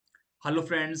Hello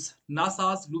friends,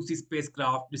 NASA's Lucy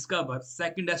spacecraft discovered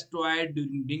second asteroid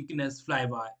during Dinkinesh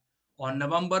flyby. On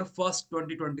November 1st,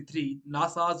 2023,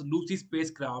 NASA's Lucy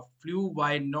spacecraft flew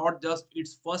by not just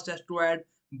its first asteroid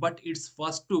but its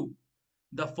first two.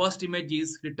 The first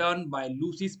images returned by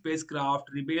Lucy spacecraft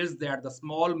reveals that the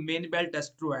small main belt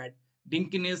asteroid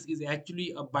Dinkinesh is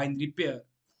actually a binary pair.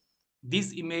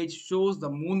 This image shows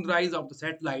the moonrise of the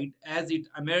satellite as it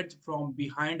emerged from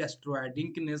behind asteroid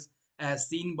Dinkinesh as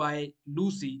seen by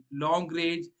Lucy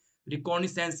Long-Range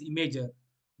Reconnaissance Imager,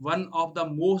 one of the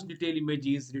most detailed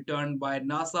images returned by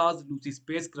NASA's Lucy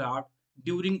spacecraft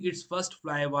during its first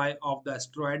flyby of the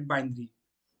asteroid binary.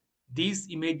 These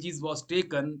images was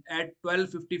taken at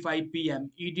 12:55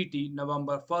 p.m. EDT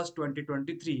November 1st,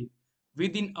 2023,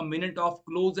 within a minute of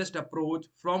closest approach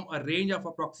from a range of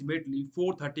approximately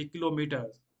 430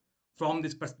 kilometers. From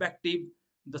this perspective,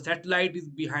 the satellite is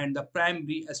behind the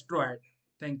primary asteroid.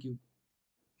 Thank you.